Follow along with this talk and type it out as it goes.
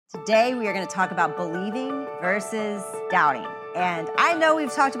Today, we are going to talk about believing versus doubting. And I know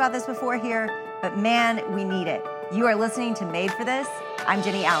we've talked about this before here, but man, we need it. You are listening to Made for This. I'm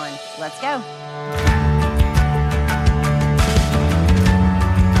Jenny Allen. Let's go.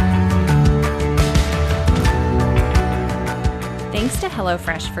 Thanks to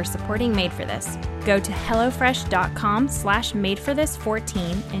HelloFresh for supporting Made for This. Go to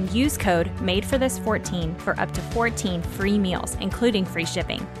hellofresh.com/madeforthis14 and use code MadeForThis14 for up to 14 free meals, including free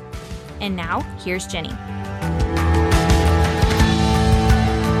shipping. And now, here's Jenny.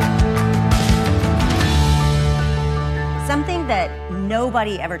 Something that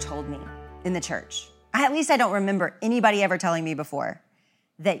nobody ever told me in the church, at least I don't remember anybody ever telling me before,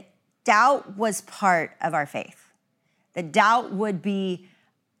 that doubt was part of our faith. That doubt would be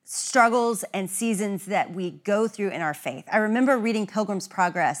struggles and seasons that we go through in our faith. I remember reading Pilgrim's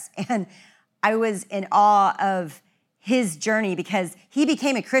Progress, and I was in awe of his journey because he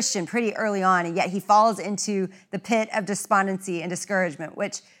became a Christian pretty early on, and yet he falls into the pit of despondency and discouragement,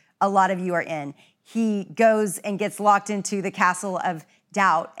 which a lot of you are in. He goes and gets locked into the castle of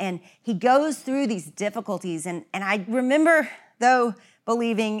doubt, and he goes through these difficulties. And I remember, though,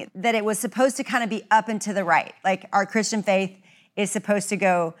 believing that it was supposed to kind of be up and to the right. Like our Christian faith is supposed to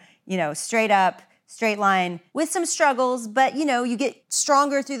go, straight up, straight line with some struggles, but you get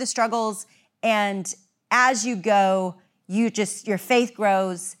stronger through the struggles. And as you go, your faith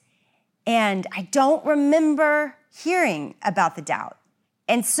grows. And I don't remember hearing about the doubt.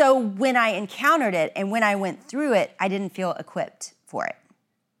 And so when I encountered it and when I went through it, I didn't feel equipped for it.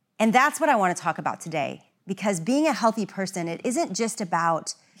 And that's what I want to talk about today. Because being a healthy person, it isn't just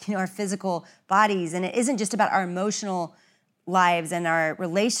about our physical bodies, and it isn't just about our emotional lives and our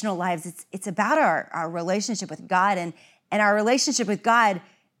relational lives. It's about our relationship with God, and our relationship with God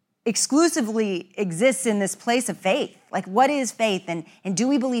exclusively exists in this place of faith. Like, what is faith, and do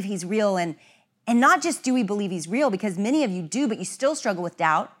we believe He's real? And not just do we believe He's real, because many of you do, but you still struggle with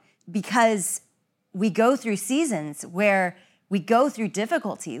doubt because we go through seasons where we go through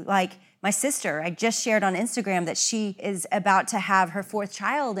difficulty. Like my sister, I just shared on Instagram that she is about to have her fourth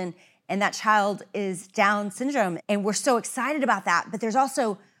child, and that child is Down syndrome. And we're so excited about that. But there's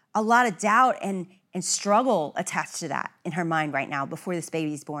also a lot of doubt and struggle attached to that in her mind right now before this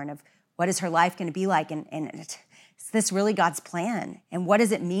baby's born, of what is her life going to be like? And is this really God's plan? And what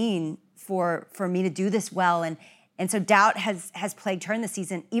does it mean for me to do this well? And so doubt has plagued her in the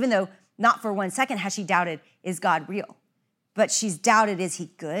season, even though not for 1 second has she doubted, is God real? But she's doubted, is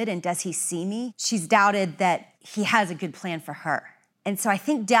He good? And does He see me? She's doubted that He has a good plan for her. And so I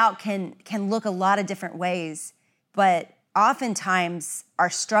think doubt can look a lot of different ways, but oftentimes our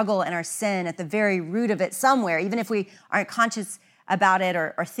struggle and our sin at the very root of it somewhere, even if we aren't conscious about it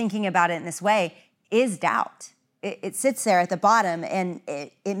or thinking about it in this way, is doubt. It sits there at the bottom, and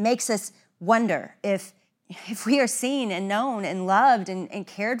it makes us wonder if we are seen and known and loved and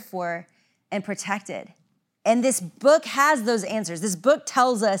cared for and protected. And this book has those answers. This book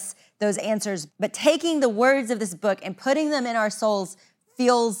tells us those answers, but taking the words of this book and putting them in our souls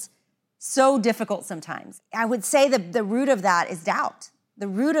feels so difficult sometimes. I would say that the root of that is doubt. The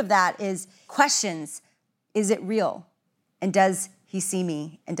root of that is questions. Is it real? And does He see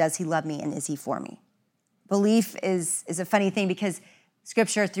me? And does He love me? And is He for me? Belief is a funny thing, because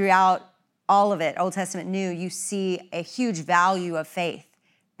Scripture throughout all of it, Old Testament, New, you see a huge value of faith,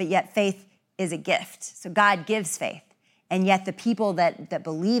 but yet faith is a gift. So God gives faith. And yet the people that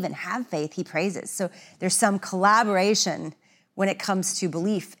believe and have faith, He praises. So there's some collaboration when it comes to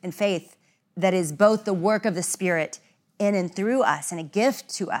belief and faith that is both the work of the Spirit in and through us and a gift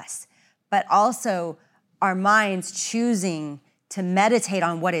to us, but also our minds choosing to meditate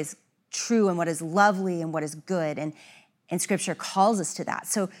on what is true and what is lovely and what is good. And Scripture calls us to that.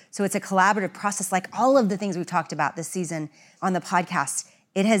 So it's a collaborative process. Like all of the things we've talked about this season on the podcast,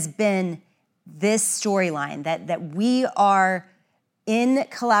 it has been this storyline that we are in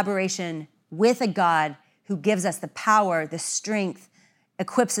collaboration with a God who gives us the power, the strength,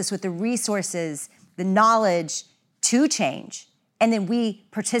 equips us with the resources, the knowledge to change. And then we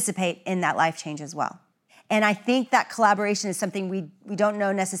participate in that life change as well. And I think that collaboration is something we don't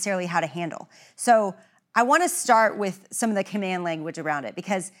know necessarily how to handle. So I want to start with some of the command language around it,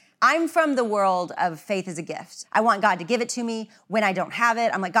 because I'm from the world of faith as a gift. I want God to give it to me when I don't have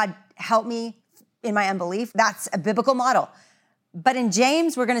it. I'm like, God, help me in my unbelief. That's a biblical model. But in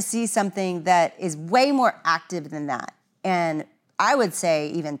James, we're going to see something that is way more active than that. And I would say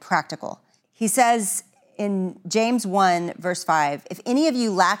even practical. He says in James 1, verse 5, if any of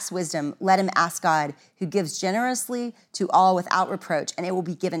you lacks wisdom, let him ask God, who gives generously to all without reproach, and it will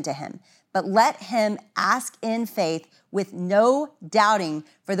be given to him. But let him ask in faith with no doubting,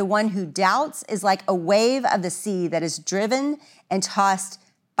 for the one who doubts is like a wave of the sea that is driven and tossed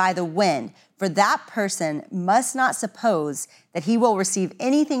by the wind. For that person must not suppose that he will receive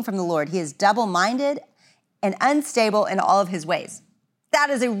anything from the Lord. He is double-minded and unstable in all of his ways. That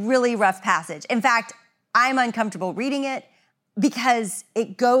is a really rough passage. In fact, I'm uncomfortable reading it because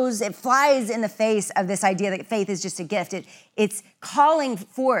it flies in the face of this idea that faith is just a gift. It's calling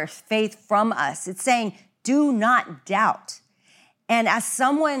forth faith from us. It's saying, do not doubt. And as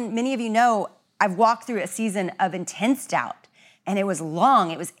someone, many of you know, I've walked through a season of intense doubt, and it was long.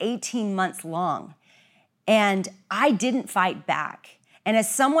 It was 18 months long. And I didn't fight back. And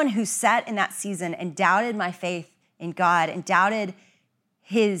as someone who sat in that season and doubted my faith in God and doubted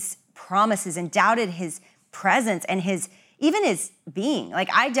his promises and doubted his presence and even his being, like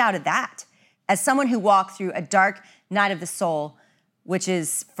I doubted that. As someone who walked through a dark night of the soul, which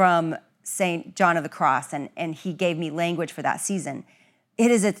is from St. John of the Cross, and he gave me language for that season.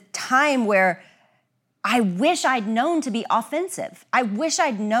 It is a time where I wish I'd known to be offensive. I wish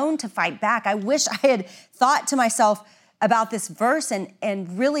I'd known to fight back. I wish I had thought to myself about this verse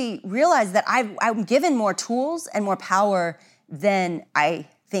and really realized that I'm given more tools and more power than I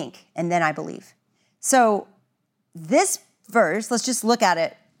think and than I believe. So this verse, let's just look at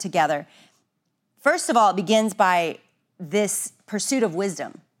it together. First of all, it begins by this pursuit of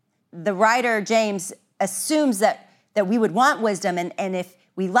wisdom. The writer, James, assumes that we would want wisdom, and if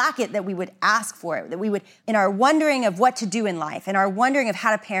we lack it, that we would ask for it, that we would, in our wondering of what to do in life, in our wondering of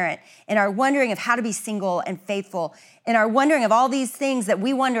how to parent, in our wondering of how to be single and faithful, in our wondering of all these things that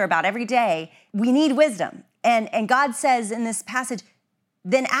we wonder about every day, we need wisdom. And God says in this passage,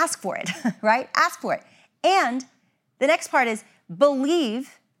 then ask for it, right? Ask for it. And the next part is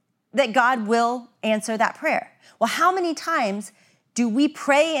believe that God will answer that prayer. Well, how many times do we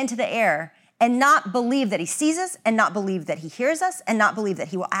pray into the air and not believe that he sees us and not believe that he hears us and not believe that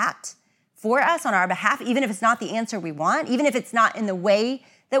he will act for us on our behalf, even if it's not the answer we want, even if it's not in the way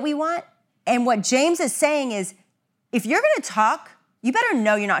that we want? And what James is saying is, if you're going to talk, you better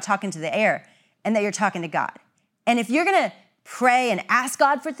know you're not talking to the air and that you're talking to God. And if you're going to pray and ask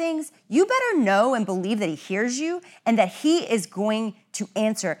God for things, you better know and believe that he hears you and that he is going to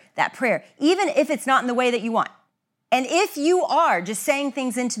answer that prayer, even if it's not in the way that you want. And if you are just saying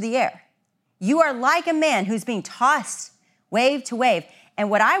things into the air, you are like a man who's being tossed wave to wave. And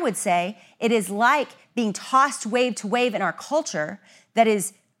what I would say, it is like being tossed wave to wave in our culture that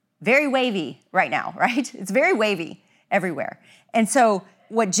is very wavy right now, right? It's very wavy everywhere. And so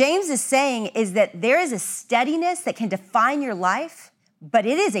what James is saying is that there is a steadiness that can define your life, but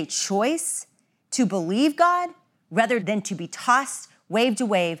it is a choice to believe God rather than to be tossed wave to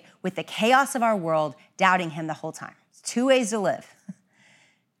wave with the chaos of our world, doubting him the whole time. It's two ways to live.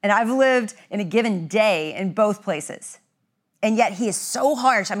 And I've lived in a given day in both places. And yet he is so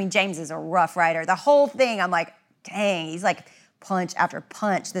harsh. I mean, James is a rough writer. The whole thing, I'm like, dang, he's like punch after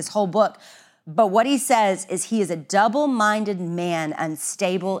punch, this whole book. But what he says is he is a double-minded man,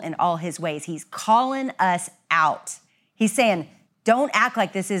 unstable in all his ways. He's calling us out. He's saying, don't act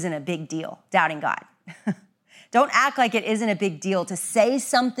like this isn't a big deal, doubting God. Don't act like it isn't a big deal to say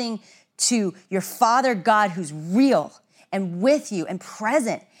something to your Father God who's real and with you and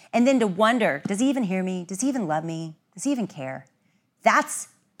present, and then to wonder, does he even hear me? Does he even love me? Does he even care? That's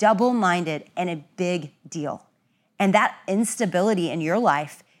double-minded and a big deal. And that instability in your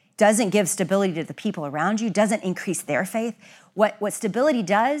life doesn't give stability to the people around you, doesn't increase their faith. What stability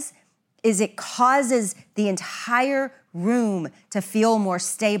does is it causes the entire room to feel more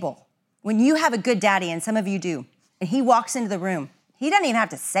stable. When you have a good daddy, and some of you do, and he walks into the room, he doesn't even have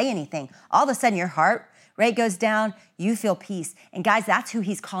to say anything. All of a sudden, your heart rate goes down, you feel peace. And guys, that's who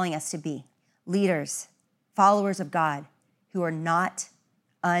he's calling us to be. Leaders, followers of God, who are not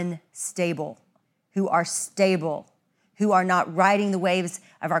unstable, who are stable, who are not riding the waves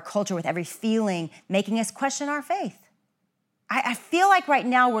of our culture with every feeling, making us question our faith. I feel like right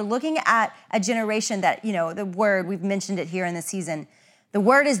now we're looking at a generation that, the word, we've mentioned it here in the season, the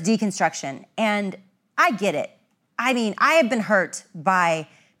word is deconstruction. And I get it. I mean, I have been hurt by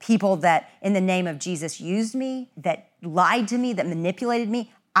people that in the name of Jesus used me, that lied to me, that manipulated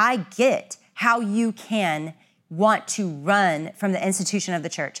me. I get how you can want to run from the institution of the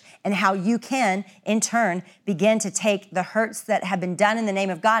church and how you can, in turn, begin to take the hurts that have been done in the name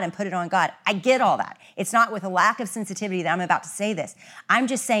of God and put it on God. I get all that. It's not with a lack of sensitivity that I'm about to say this. I'm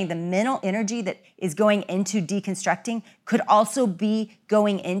just saying the mental energy that is going into deconstructing could also be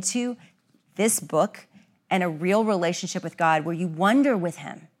going into this book and a real relationship with God where you wonder with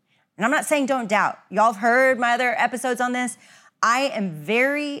him. And I'm not saying don't doubt. Y'all have heard my other episodes on this. I am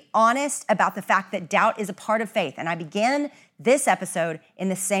very honest about the fact that doubt is a part of faith. And I began this episode in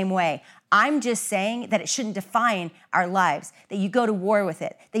the same way. I'm just saying that it shouldn't define our lives, that you go to war with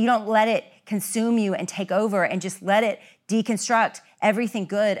it, that you don't let it consume you and take over and just let it deconstruct everything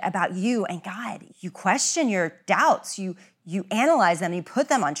good about you and God. You question your doubts. You analyze them. You put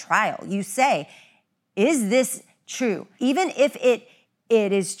them on trial. You say, is this true? Even if it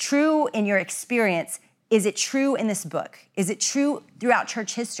is true in your experience, is it true in this book? Is it true throughout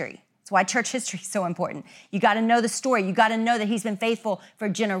church history? That's why church history is so important. You got to know the story. You got to know that he's been faithful for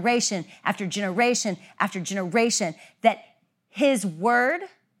generation after generation after generation, that his word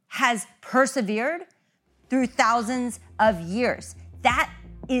has persevered through thousands of years. That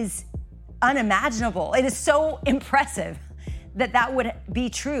is unimaginable. It is so impressive that would be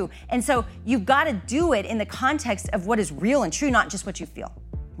true. And so you've got to do it in the context of what is real and true, not just what you feel,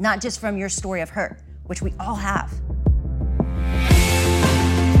 not just from your story of hurt, which we all have.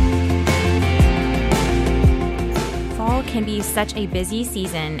 Fall can be such a busy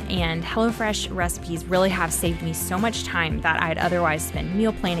season, and HelloFresh recipes really have saved me so much time that I'd otherwise spend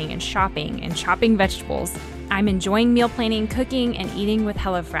meal planning and chopping vegetables. I'm enjoying meal planning, cooking, and eating with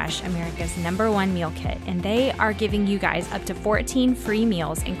HelloFresh, America's #1 meal kit, and they are giving you guys up to 14 free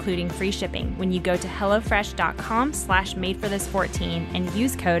meals, including free shipping, when you go to hellofresh.com/madeforthis14 and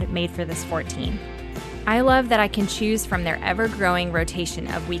use code madeforthis14. I love that I can choose from their ever-growing rotation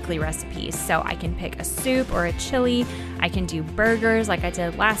of weekly recipes, so I can pick a soup or a chili, I can do burgers like I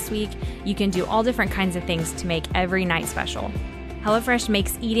did last week, you can do all different kinds of things to make every night special. HelloFresh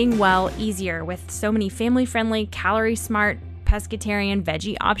makes eating well easier with so many family-friendly, calorie-smart, pescatarian,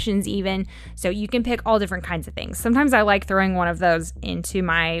 veggie options even, so you can pick all different kinds of things. Sometimes I like throwing one of those into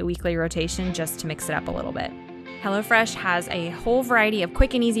my weekly rotation just to mix it up a little bit. HelloFresh has a whole variety of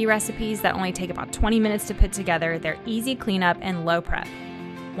quick and easy recipes that only take about 20 minutes to put together. They're easy cleanup and low prep.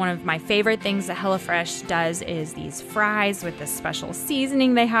 One of my favorite things that HelloFresh does is these fries with this special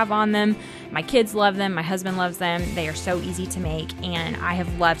seasoning they have on them. My kids love them. My husband loves them. They are so easy to make, and I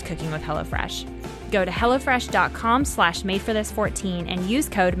have loved cooking with HelloFresh. Go to hellofresh.com/madeforthis14 and use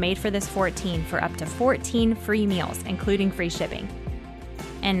code madeforthis14 for up to 14 free meals, including free shipping.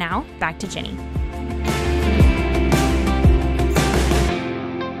 And now, back to Jenny.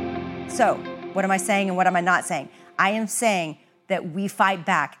 So, what am I saying and what am I not saying? I am saying that we fight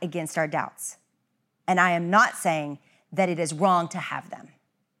back against our doubts. And I am not saying that it is wrong to have them.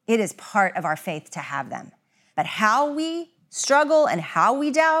 It is part of our faith to have them. But how we struggle and how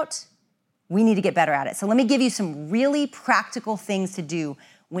we doubt, we need to get better at it. So let me give you some really practical things to do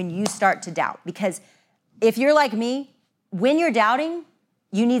when you start to doubt. Because if you're like me, when you're doubting,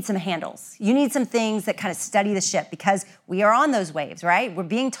 you need some handles. You need some things that kind of steady the ship, because we are on those waves, right? We're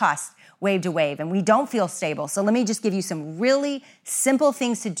being tossed wave to wave, and we don't feel stable. So let me just give you some really simple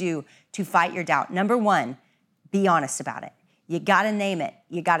things to do to fight your doubt. Number one, be honest about it. You gotta name it.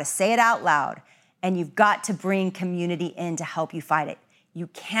 You gotta say it out loud, and you've got to bring community in to help you fight it. You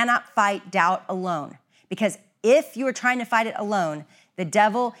cannot fight doubt alone, because if you are trying to fight it alone, the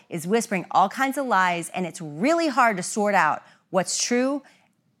devil is whispering all kinds of lies, and it's really hard to sort out what's true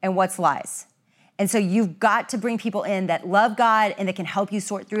and what's lies. And so you've got to bring people in that love God and that can help you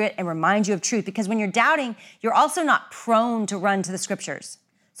sort through it and remind you of truth. Because when you're doubting, you're also not prone to run to the scriptures.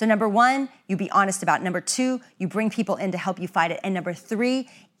 So number one, you be honest about it. Number two, you bring people in to help you fight it. And number three,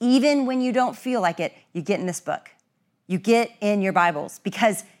 even when you don't feel like it, you get in this book. You get in your Bibles,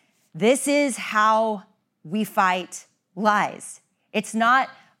 because this is how we fight lies. It's not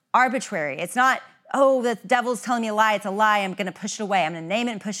arbitrary. It's not, oh, the devil's telling me a lie. It's a lie. I'm going to push it away. I'm going to name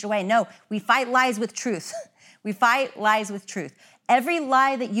it and push it away. No, we fight lies with truth. We fight lies with truth. Every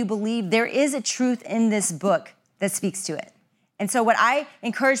lie that you believe, there is a truth in this book that speaks to it. And so what I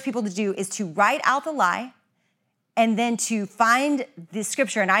encourage people to do is to write out the lie and then to find the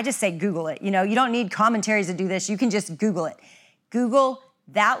scripture. And I just say Google it. You know, you don't need commentaries to do this. You can just Google it. Google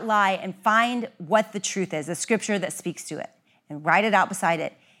that lie and find what the truth is, the scripture that speaks to it, and write it out beside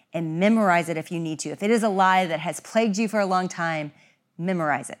it. And memorize it if you need to. If it is a lie that has plagued you for a long time,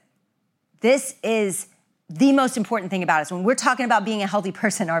 memorize it. This is the most important thing about us. When we're talking about being a healthy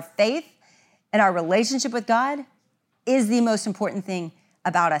person, our faith and our relationship with God is the most important thing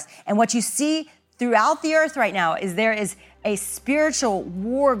about us. And what you see throughout the earth right now is there is a spiritual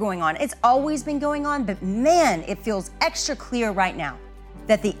war going on. It's always been going on, but man, it feels extra clear right now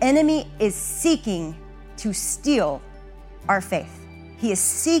that the enemy is seeking to steal our faith. He is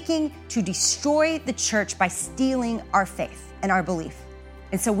seeking to destroy the church by stealing our faith and our belief.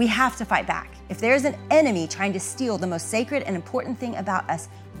 And so we have to fight back. If there's an enemy trying to steal the most sacred and important thing about us,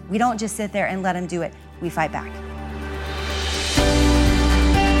 we don't just sit there and let him do it. We fight back.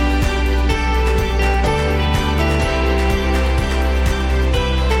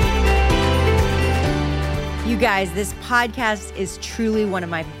 guys, this podcast is truly one of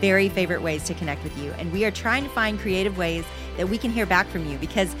my very favorite ways to connect with you. And we are trying to find creative ways that we can hear back from you,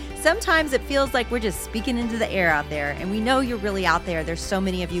 because sometimes it feels like we're just speaking into the air out there. And we know you're really out there. There's so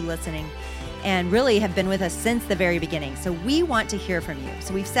many of you listening and really have been with us since the very beginning. So we want to hear from you.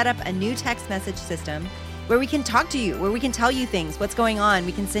 So we've set up a new text message system where we can talk to you, where we can tell you things, what's going on.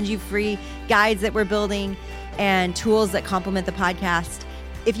 We can send you free guides that we're building and tools that complement the podcast.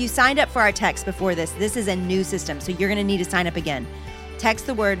 If you signed up for our text before this is a new system, so you're going to need to sign up again. Text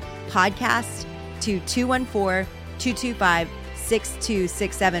the word podcast to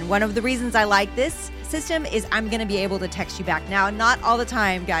 214-225-6267. One of the reasons I like this system is I'm going to be able to text you back. Now, not all the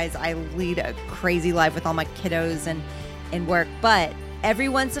time, guys. I lead a crazy life with all my kiddos and work, but every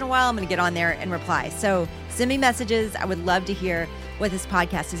once in a while, I'm going to get on there and reply. So send me messages. I would love to hear what this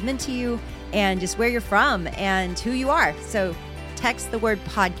podcast has meant to you and just where you're from and who you are. So text the word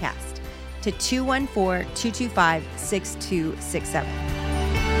podcast to 214-225-6267.